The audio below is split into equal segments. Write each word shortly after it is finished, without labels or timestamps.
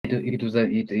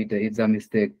it's a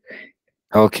mistake.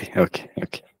 Okay, okay,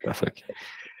 okay. That's okay.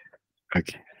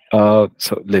 Okay.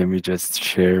 So let me just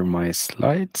share my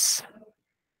slides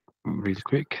real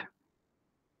quick.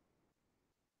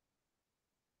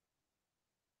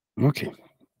 Okay.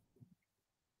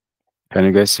 Can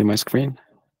you guys see my screen?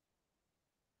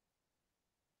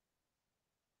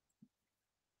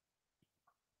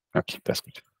 Okay, that's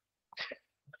good.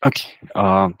 Okay.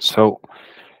 So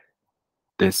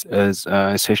this is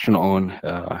a session on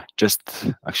just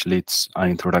actually it's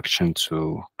an introduction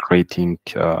to creating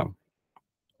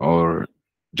or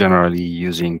generally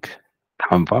using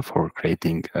Canva for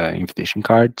creating invitation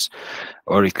cards,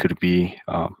 or it could be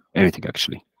anything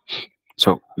actually.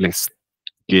 So let's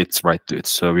get right to it.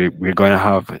 So we're going to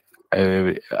have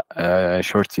a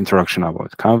short introduction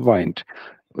about Canva and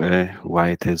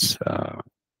why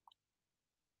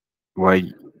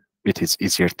it is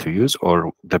easier to use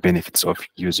or the benefits of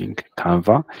using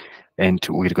Canva. And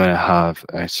we're going to have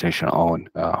a session on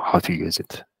how to use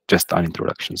it, just an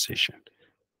introduction session.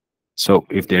 So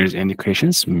if there's any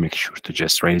questions, make sure to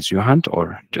just raise your hand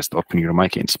or just open your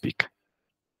mic and speak.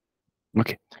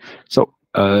 Okay. So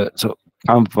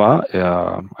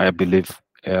Canva, I believe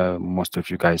most of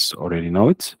you guys already know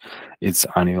it. It's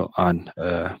an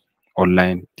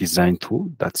online design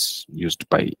tool that's used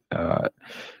by a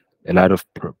lot of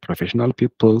professional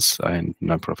peoples and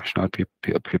non-professional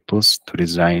peoples to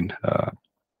design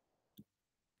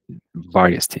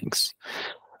various things.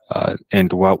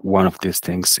 And one of these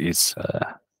things is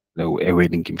a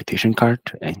wedding invitation card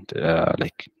and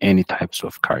like any types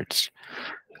of cards.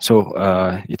 So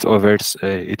it offers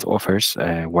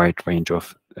a wide range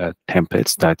of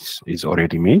templates that is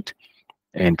already made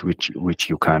and which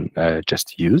you can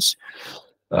just use.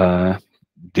 Uh,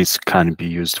 this can be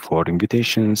used for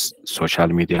invitations, social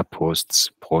media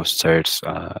posts, posters,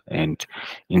 and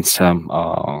in some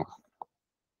uh,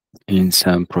 in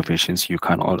some professions, you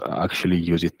can actually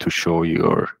use it to show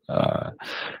your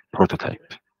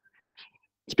prototype,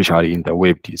 especially in the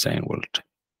web design world.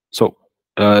 So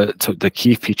the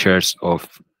key features of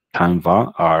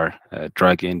Canva are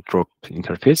drag and drop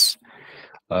interface,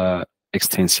 uh,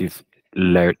 extensive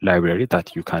library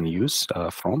that you can use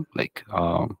from like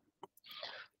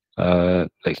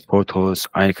photos,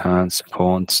 icons,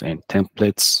 fonts, and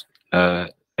templates.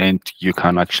 And you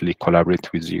can actually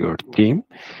collaborate with your team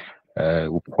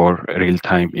for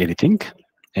real-time editing,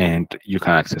 and you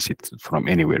can access it from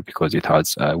anywhere because it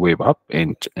has a web app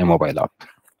and a mobile app.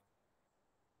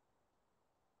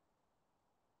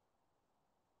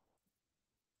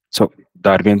 So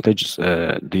the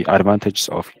advantages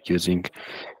of using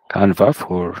Canva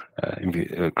for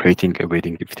creating a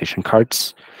wedding invitation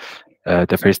cards.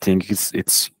 The first thing is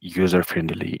it's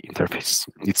user-friendly interface.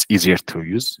 It's easier to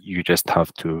use. You just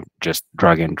have to just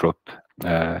drag and drop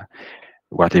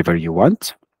whatever you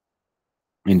want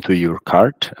into your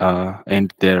cart,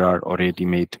 and there are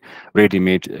ready-made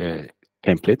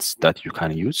templates that you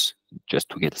can use just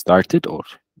to get started, or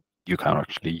you can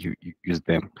actually use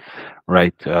them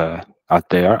right as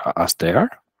they are,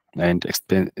 and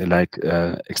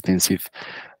extensive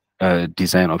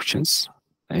design options,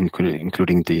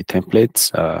 including the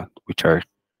templates, which are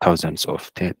thousands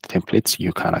of templates.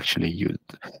 You can actually use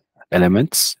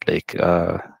elements like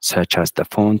such as the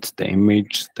font, the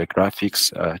image, the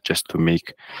graphics, just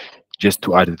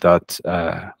to add that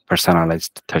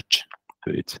personalized touch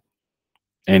to it.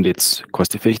 And it's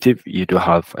cost effective. You do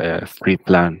have a free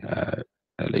plan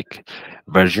like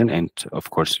version, and of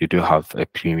course you do have a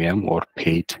premium or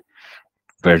paid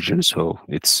version. So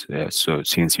it's so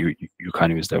since you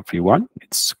can use the free one,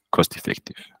 it's cost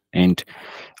effective. And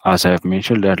as I have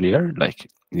mentioned earlier, like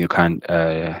you can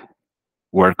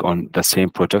work on the same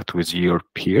project with your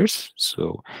peers.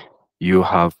 So you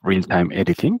have real-time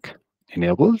editing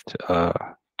enabled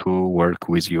to work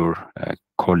with your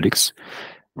colleagues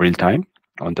real-time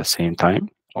on the same time,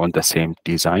 on the same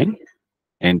design.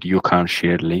 And you can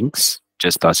share links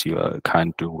just as you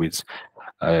can do with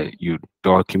your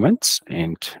documents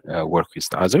and work with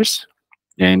others.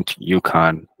 And you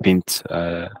can print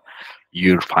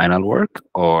your final work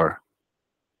or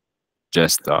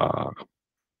just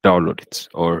download it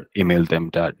or email them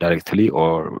directly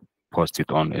or post it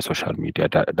on a social media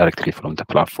directly from the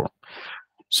platform.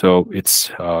 So it's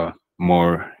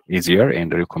more easier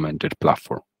and recommended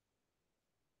platform.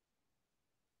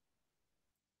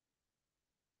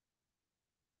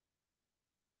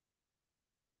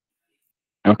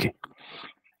 Okay,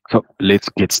 so let's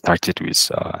get started with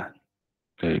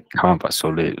Canva. So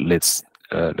let's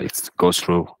go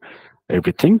through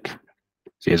everything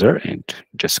together and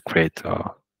just create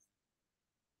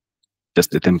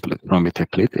just a template from a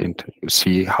template and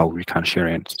see how we can share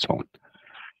and so on.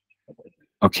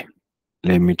 Okay,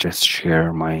 let me just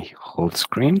share my whole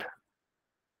screen.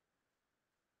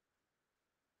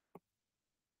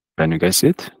 Can you guys see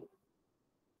it?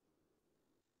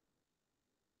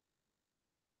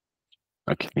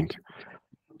 Okay, thank you.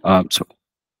 So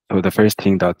the first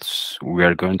thing that we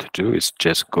are going to do is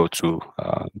just go to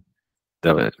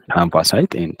the Canva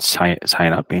site and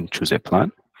sign up and choose a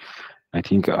plan. I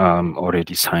think I'm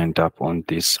already signed up on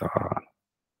this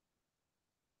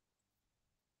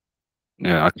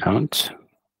account.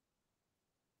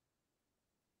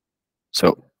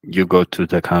 So you go to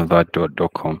the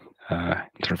canva.com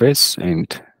interface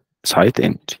and site,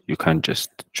 and you can just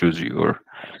choose your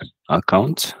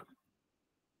account.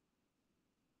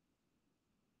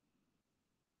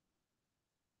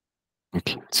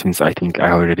 Okay, since I think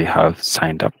I already have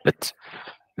signed up, but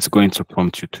it's going to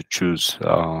prompt you to choose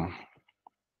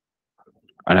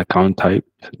an account type,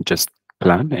 just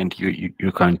plan, and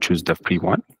you can choose the free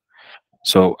one.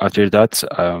 So after that,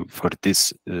 for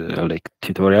this like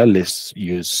tutorial, let's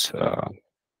use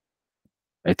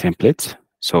a template.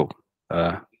 So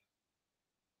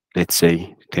let's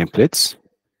say templates.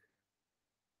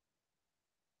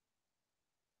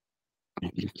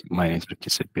 My network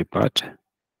is a bit bad.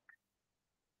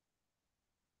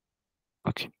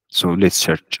 Okay, so let's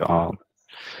search.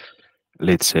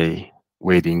 Let's say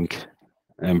wedding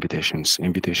invitations.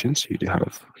 Invitations. You do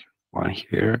have one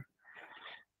here,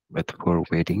 but for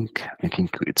wedding, I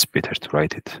think it's better to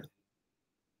write it.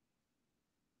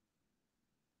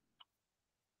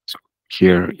 So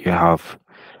here you have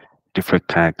different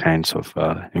kinds of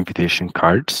invitation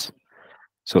cards.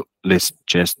 So let's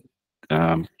just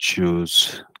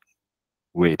choose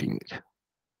wedding.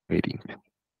 Wedding.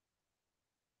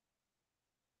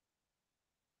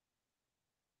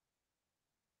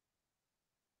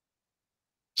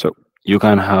 So you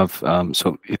can have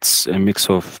so it's a mix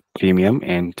of premium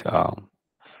and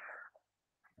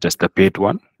just the paid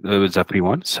one, the free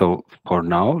one. So for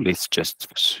now, let's just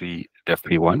see the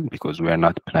free one because we are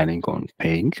not planning on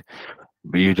paying.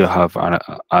 But you do have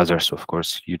others, of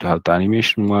course. You do have the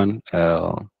animation one.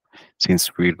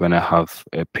 Since we're gonna have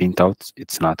a printout,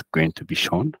 it's not going to be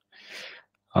shown.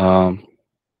 And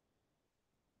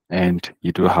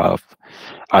you do have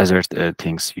other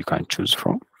things you can choose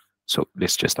from. So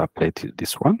let's just apply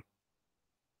this one.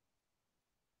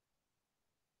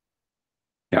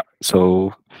 Yeah,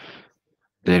 so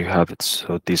there you have it.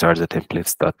 So these are the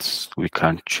templates that we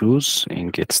can choose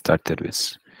and get started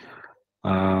with.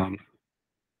 Yeah,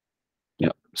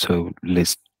 so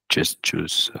let's just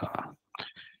choose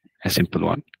a simple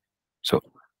one. So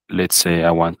let's say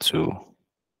I want to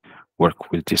work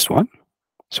with this one.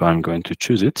 So I'm going to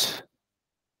choose it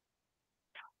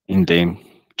and then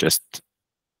just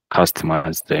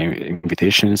customize the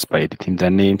invitations by editing the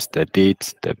names, the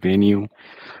dates, the venue.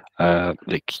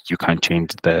 Like you can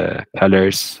change the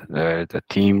colors, the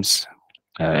themes,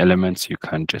 elements. You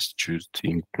can just choose to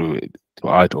include, to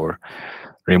add or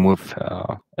remove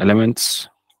elements,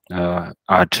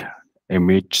 add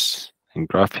images and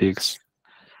graphics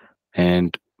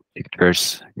and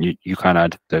pictures. You can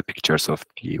add the pictures of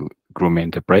the groom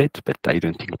and the bride, but I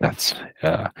don't think that's,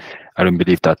 I don't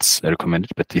believe that's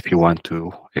recommended. But if you want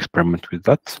to experiment with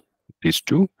that, please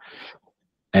do.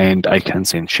 And I can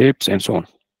send shapes and so on.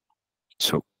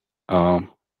 So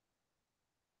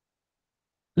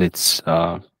let's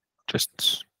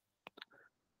just,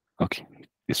 okay,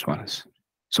 this one is.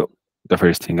 So the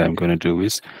first thing I'm going to do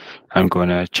is I'm going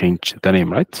to change the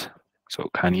name, right? So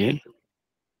Kanye.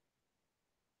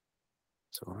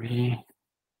 Sorry.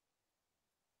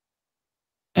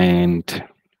 And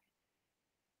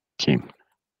Kim.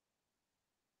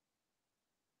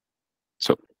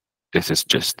 So this is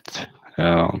just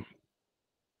a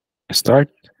start.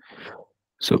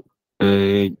 So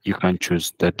you can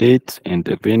choose the date and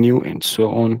the venue and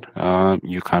so on.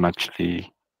 You can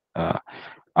actually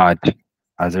add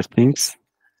other things.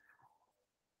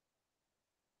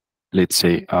 Let's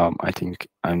say I think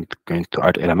I'm going to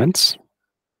add elements.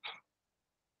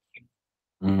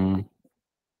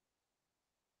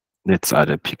 Let's add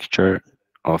a picture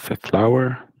of a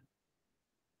flower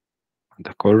on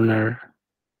the corner.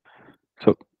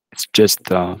 So it's just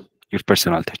your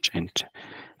personal touch. And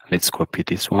let's copy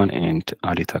this one and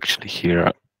add it actually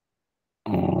here.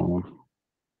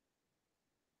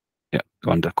 Yeah,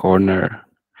 on the corner,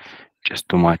 just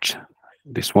to match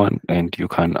this one. And you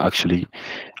can actually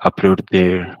upload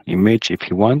their image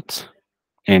if you want.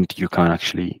 And you can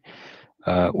actually,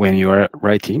 when you are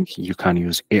writing, you can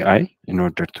use AI in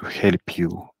order to help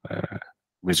you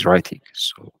with writing.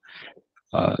 So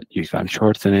You can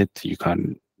shorten it, you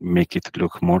can make it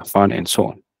look more fun, and so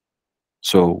on.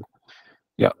 So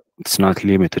yeah, it's not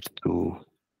limited to,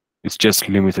 it's just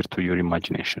limited to your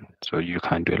imagination. So you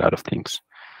can do a lot of things.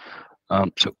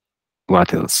 So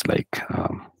what else?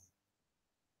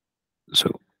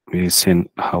 So we've seen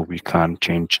how we can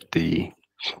change the,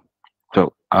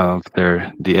 so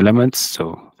after the elements,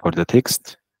 so for the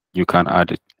text, you can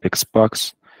add a text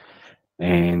box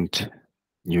and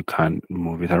you can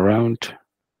move it around.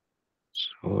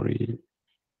 Sorry.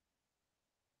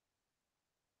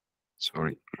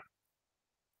 Sorry.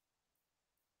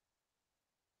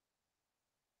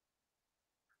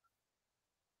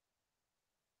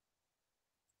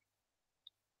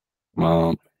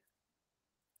 Um,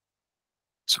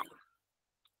 so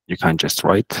you can just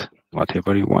write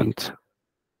whatever you want.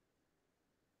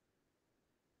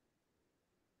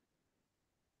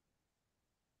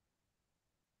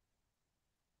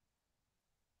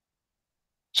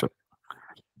 So,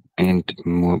 and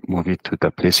move it to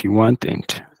the place you want and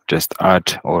just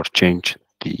add or change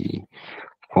the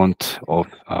font of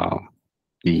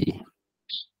the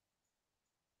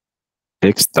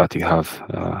text that you have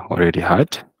already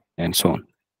had, and so on.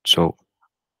 So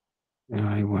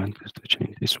I want to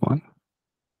change this one.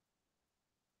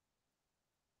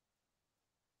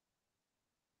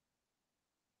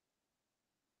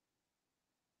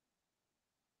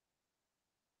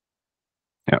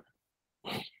 Yeah.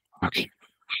 Okay.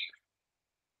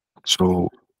 So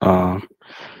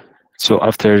so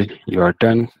after you are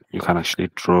done, you can actually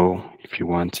draw. If you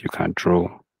want, you can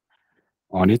draw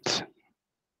on it.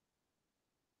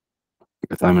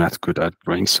 But I'm not good at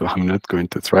drawing, so I'm not going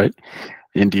to try.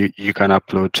 And you can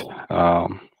upload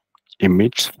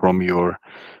image from your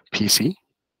PC,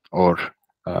 or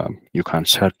you can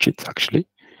search it. Actually,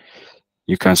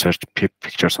 you can search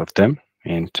pictures of them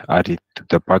and add it to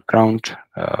the background.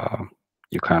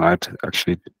 You can add,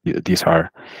 actually, these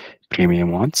are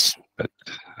premium ones, but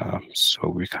so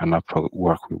we can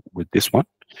work with this one.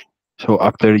 So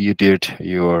after you did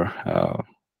your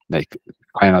like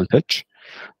final touch,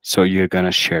 so you're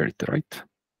gonna share it, right?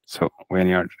 So when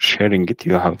you're sharing it,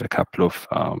 you have a couple of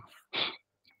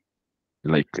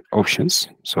like options.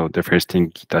 So the first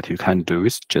thing that you can do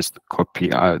is just copy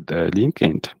the link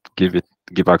and give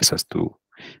access to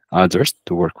others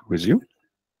to work with you.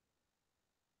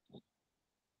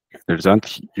 If there's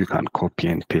that, you can copy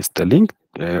and paste the link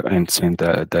and send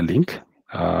the link,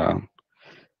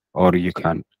 or you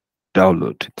can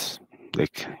download it.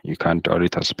 Like you can download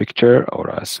it as a picture or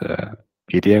as a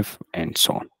PDF and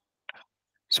so on.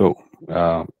 So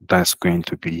that's going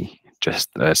to be just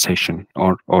a session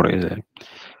or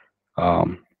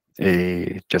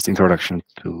a just introduction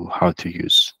to how to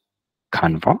use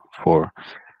Canva for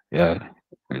uh,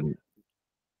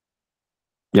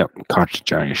 yeah, card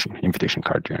generation, invitation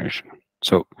card generation.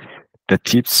 So the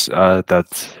tips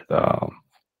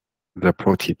the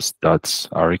pro tips that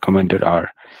are recommended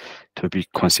are to be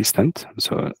consistent.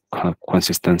 So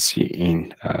consistency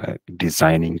in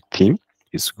designing theme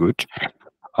is good.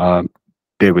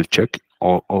 They will check,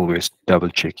 or always double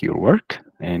check your work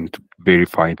and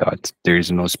verify that there is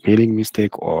no spelling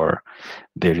mistake, or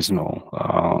there is no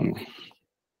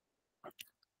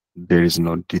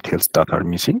details that are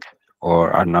missing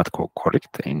or are not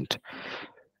correct. And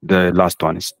the last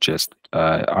one is just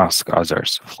ask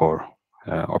others for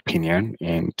opinion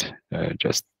and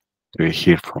just to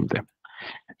hear from them.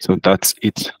 So that's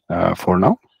it for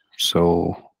now.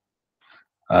 So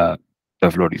the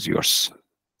floor is yours.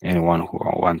 Anyone who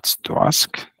wants to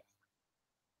ask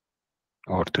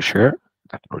or to share,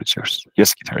 the floor is yours.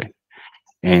 Yes, Kitari.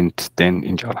 And then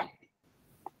Injala.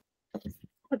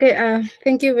 Okay,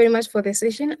 thank you very much for the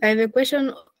session. I have a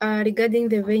question regarding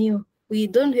the venue. We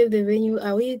don't have the venue.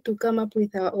 Are we to come up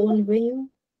with our own venue?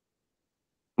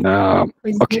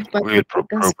 Okay, we will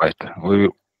provide.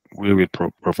 We will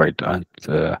provide that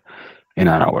in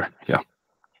an hour. Yeah.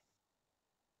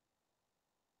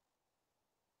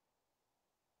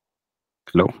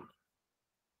 Hello.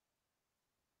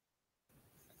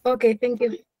 Okay, thank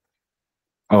you.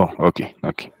 Oh, okay.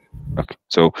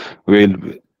 So we'll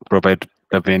provide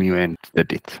the venue and the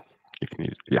date if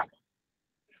needed. Yeah.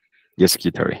 Yes,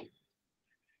 Kitari.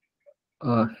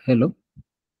 Hello.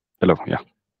 Hello. Yeah.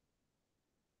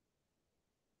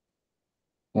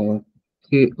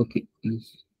 Okay.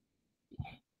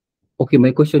 Okay,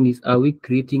 my question is, are we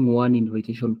creating one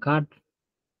invitation card?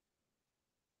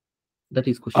 That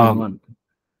is question one.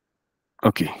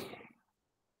 Okay.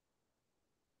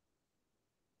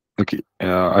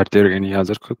 Are there any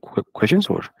other questions,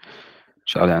 or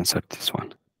shall I answer this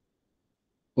one?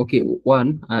 Okay,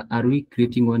 one, are we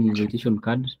creating one invitation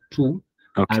card? Two,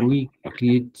 Okay. are we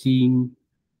creating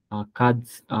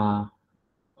cards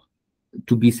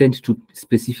to be sent to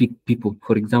specific people?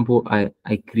 For example, I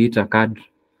create a card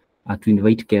to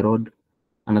invite Kerod,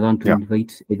 another one to Yeah.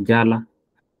 invite Njala,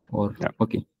 or Yeah.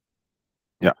 okay.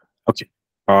 Yeah. Okay.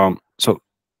 So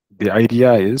the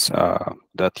idea is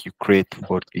that you create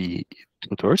for the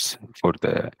tutors, for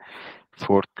the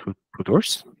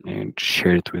tutors, and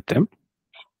share it with them.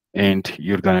 And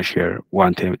you're gonna share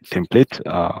one template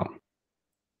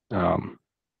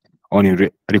on your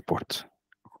report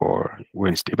for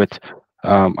Wednesday. But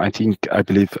I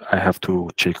believe I have to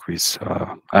check with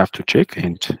I have to check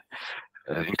and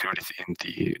include it in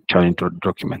the challenge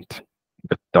document.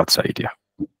 But that's the idea.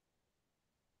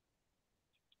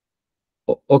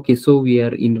 Okay, so we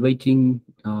are inviting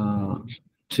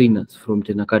trainers from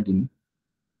Ten Academy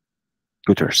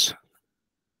Tutors.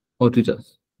 or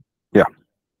tutors. Yeah.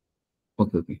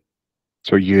 Okay, okay.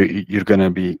 So you're gonna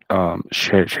be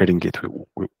sharing it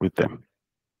with them.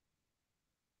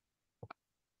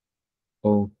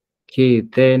 Okay,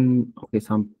 then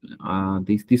some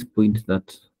there's this point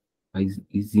that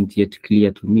isn't yet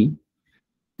clear to me.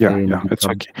 Yeah, And yeah, it's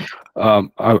okay.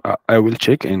 I will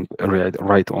check and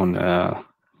write on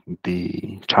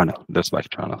the channel, the Slack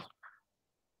channel.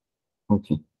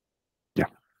 Okay. Yeah.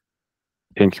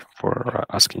 Thank you for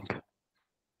asking.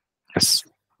 Yes,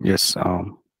 yes.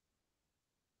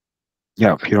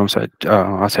 Yeah, Hiram said,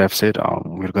 as I have said,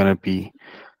 we're gonna be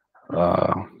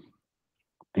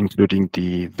including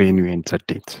the venue and the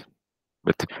date.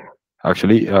 But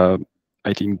actually,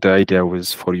 I think the idea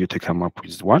was for you to come up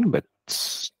with one, but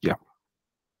yeah,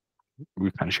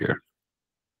 we can share.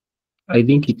 I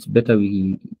think it's better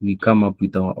we come up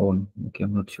with our own. Okay,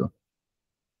 I'm not sure.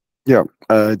 Yeah,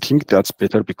 I think that's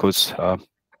better because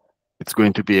it's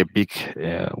going to be a big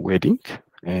wedding,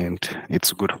 and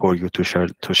it's good for you to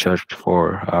search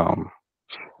for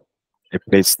a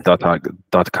place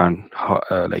that can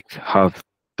like have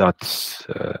that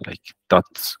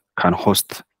that can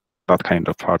host that kind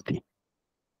of party.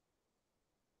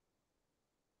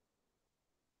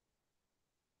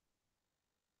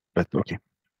 But okay,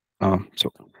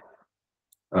 so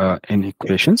any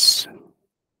questions?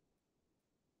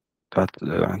 That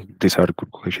these are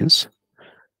good questions.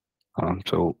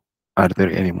 So are there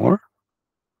any more?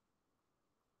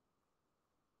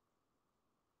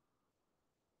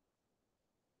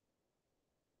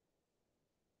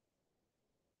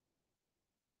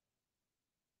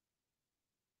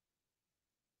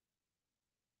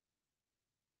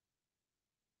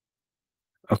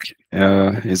 Okay,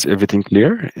 is everything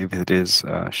clear? If it is,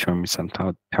 show me some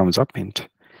thumbs up and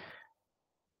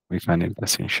we can end the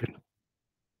session.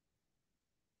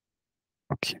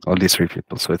 Okay, only 3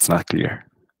 people, so it's not clear.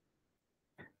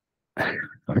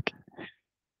 Okay,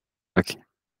 okay,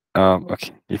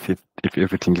 okay. If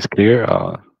everything is clear,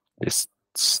 let's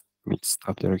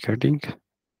stop the recording.